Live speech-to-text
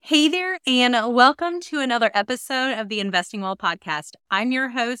Hey there, and welcome to another episode of the Investing Well podcast. I'm your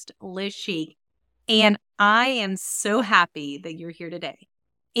host, Liz Sheik, and I am so happy that you're here today.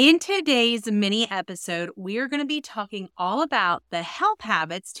 In today's mini episode, we are going to be talking all about the health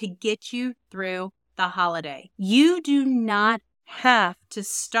habits to get you through the holiday. You do not have to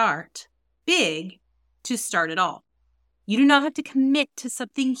start big to start it all. You do not have to commit to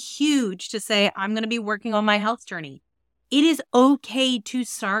something huge to say, I'm going to be working on my health journey. It is okay to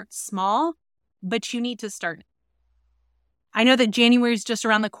start small, but you need to start. I know that January is just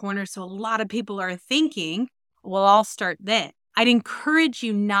around the corner, so a lot of people are thinking, well, I'll start then. I'd encourage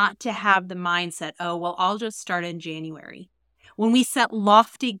you not to have the mindset, oh, well, I'll just start in January. When we set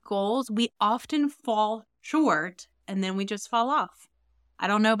lofty goals, we often fall short and then we just fall off. I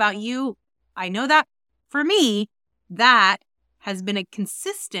don't know about you. I know that for me, that has been a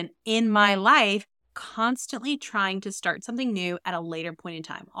consistent in my life, constantly trying to start something new at a later point in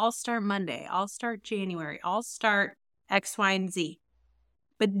time. I'll start Monday. I'll start January. I'll start X, Y, and Z.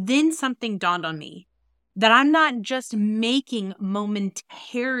 But then something dawned on me that I'm not just making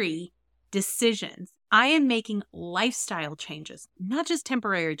momentary decisions. I am making lifestyle changes, not just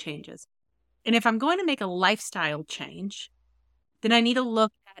temporary changes. And if I'm going to make a lifestyle change, then I need to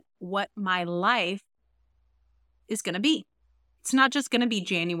look at what my life is going to be. It's not just going to be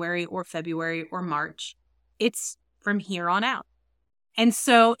January or February or March. It's from here on out. And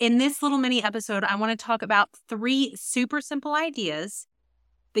so in this little mini episode, I want to talk about 3 super simple ideas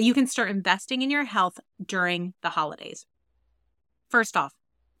that you can start investing in your health during the holidays. First off,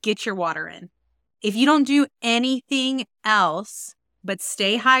 get your water in. If you don't do anything else but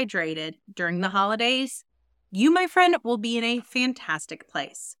stay hydrated during the holidays, you, my friend, will be in a fantastic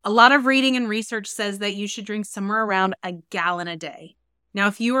place. A lot of reading and research says that you should drink somewhere around a gallon a day. Now,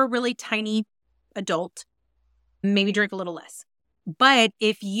 if you are a really tiny adult, maybe drink a little less. But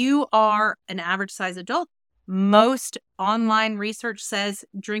if you are an average size adult, most online research says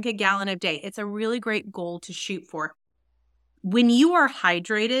drink a gallon a day. It's a really great goal to shoot for. When you are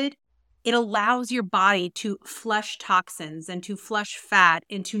hydrated, it allows your body to flush toxins and to flush fat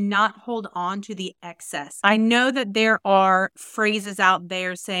and to not hold on to the excess. I know that there are phrases out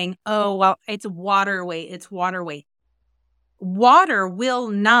there saying, oh, well, it's water weight. It's water weight. Water will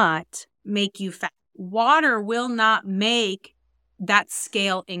not make you fat. Water will not make that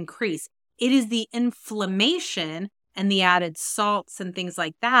scale increase. It is the inflammation and the added salts and things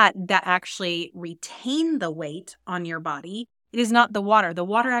like that that actually retain the weight on your body. It is not the water. The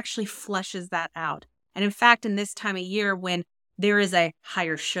water actually flushes that out. And in fact, in this time of year when there is a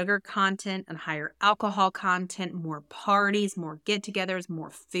higher sugar content and higher alcohol content, more parties, more get-togethers,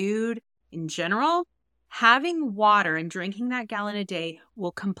 more food in general, having water and drinking that gallon a day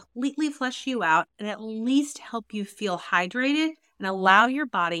will completely flush you out and at least help you feel hydrated and allow your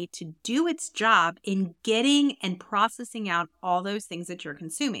body to do its job in getting and processing out all those things that you're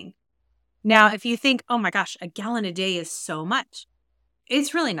consuming. Now, if you think, oh my gosh, a gallon a day is so much,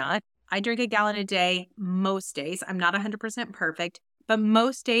 it's really not. I drink a gallon a day most days. I'm not 100% perfect, but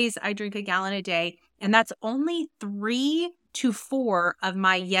most days I drink a gallon a day, and that's only 3 to 4 of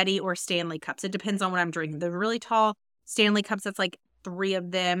my Yeti or Stanley cups. It depends on what I'm drinking. The really tall Stanley cups, that's like 3 of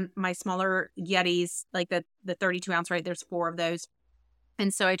them. My smaller Yetis, like the 32 ounce, right? There's 4 of those.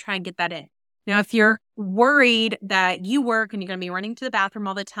 And so I try and get that in. Now, if you're worried that you work and you're going to be running to the bathroom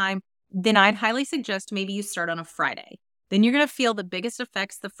all the time, then I'd highly suggest maybe you start on a Friday. Then you're going to feel the biggest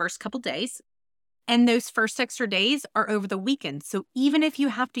effects the first couple days. And those first extra days are over the weekend. So even if you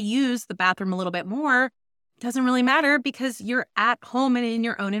have to use the bathroom a little bit more, it doesn't really matter because you're at home and in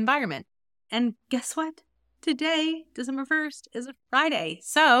your own environment. And guess what? Today, December 1st, is a Friday.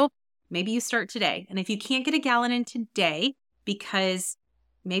 So maybe you start today. And if you can't get a gallon in today because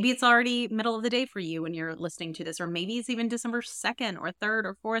maybe it's already middle of the day for you when you're listening to this, or maybe it's even December 2nd or 3rd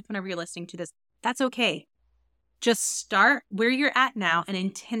or 4th whenever you're listening to this. That's okay. Just start where you're at now and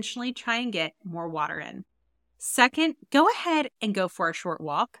intentionally try and get more water in. Second, go ahead and go for a short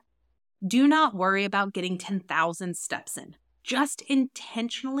walk. Do not worry about getting 10,000 steps in. Just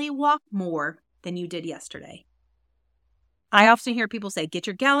intentionally walk more than you did yesterday. I often hear people say, get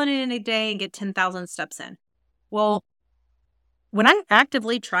your gallon in a day and get 10,000 steps in. Well, when I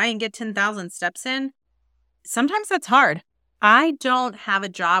actively try and get 10,000 steps in, sometimes that's hard. I don't have a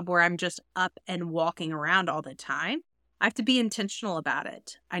job where I'm just up and walking around all the time. I have to be intentional about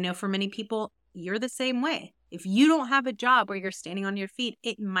it. I know for many people, you're the same way. If you don't have a job where you're standing on your feet,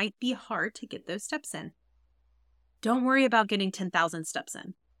 it might be hard to get those steps in. Don't worry about getting 10,000 steps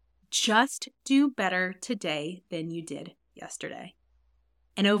in. Just do better today than you did yesterday.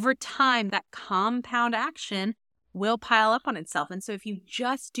 And over time, that compound action will pile up on itself. And so if you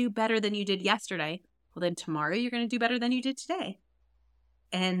just do better than you did yesterday, well, then tomorrow you're going to do better than you did today.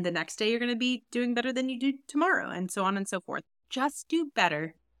 And the next day you're going to be doing better than you do tomorrow, and so on and so forth. Just do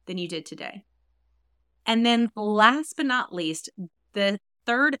better than you did today. And then last but not least, the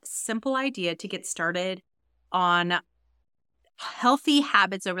third simple idea to get started on healthy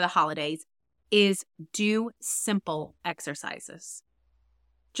habits over the holidays is do simple exercises.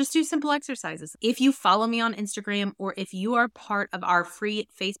 Just do simple exercises. If you follow me on Instagram or if you are part of our free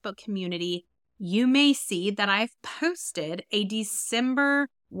Facebook community, you may see that I've posted a December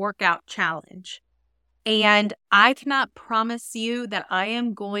workout challenge. And I cannot promise you that I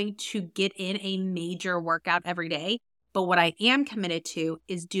am going to get in a major workout every day. But what I am committed to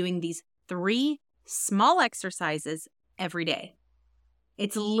is doing these 3 small exercises every day.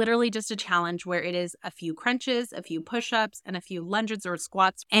 It's literally just a challenge where it is a few crunches, a few push-ups, and a few lunges or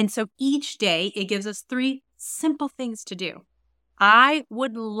squats. And so each day it gives us 3 simple things to do. I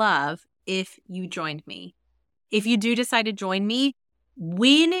would love if you joined me. If you do decide to join me,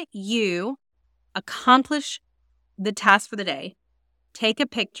 when you accomplish the task for the day, take a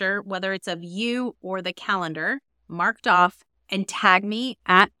picture, whether it's of you or the calendar, marked off, and tag me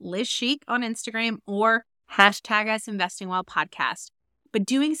at Liz Chic on Instagram or hashtag us Investing Well Podcast. But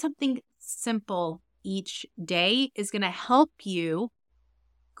doing something simple each day is going to help you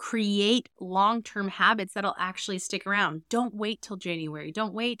create long-term habits that'll actually stick around. Don't wait till January.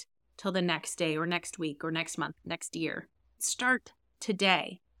 Don't wait till the next day or next week or next month, next year. Start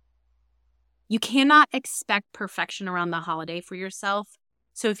today. You cannot expect perfection around the holiday for yourself.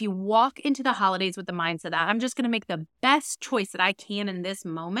 So if you walk into the holidays with the mindset that I'm just going to make the best choice that I can in this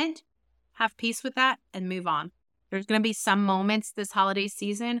moment, have peace with that and move on. There's going to be some moments this holiday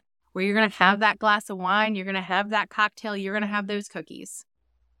season where you're going to have that glass of wine, you're going to have that cocktail, you're going to have those cookies.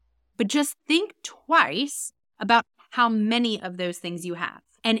 But just think twice about how many of those things you have.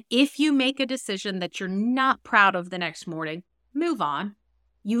 And if you make a decision that you're not proud of the next morning, move on.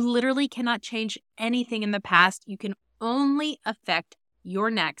 You literally cannot change anything in the past. You can only affect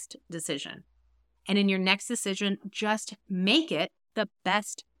your next decision. And in your next decision, just make it the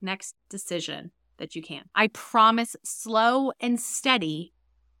best next decision that you can. I promise slow and steady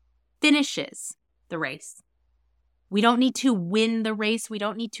finishes the race. We don't need to win the race. We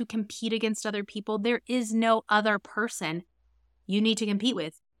don't need to compete against other people. There is no other person you need to compete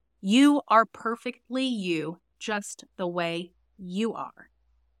with. You are perfectly you, just the way you are.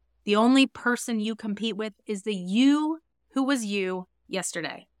 The only person you compete with is the you who was you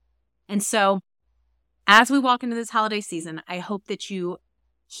yesterday. And so as we walk into this holiday season, I hope that you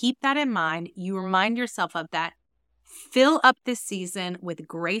keep that in mind. You remind yourself of that. Fill up this season with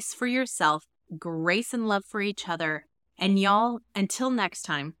grace for yourself, grace and love for each other. And y'all, until next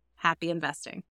time, happy investing.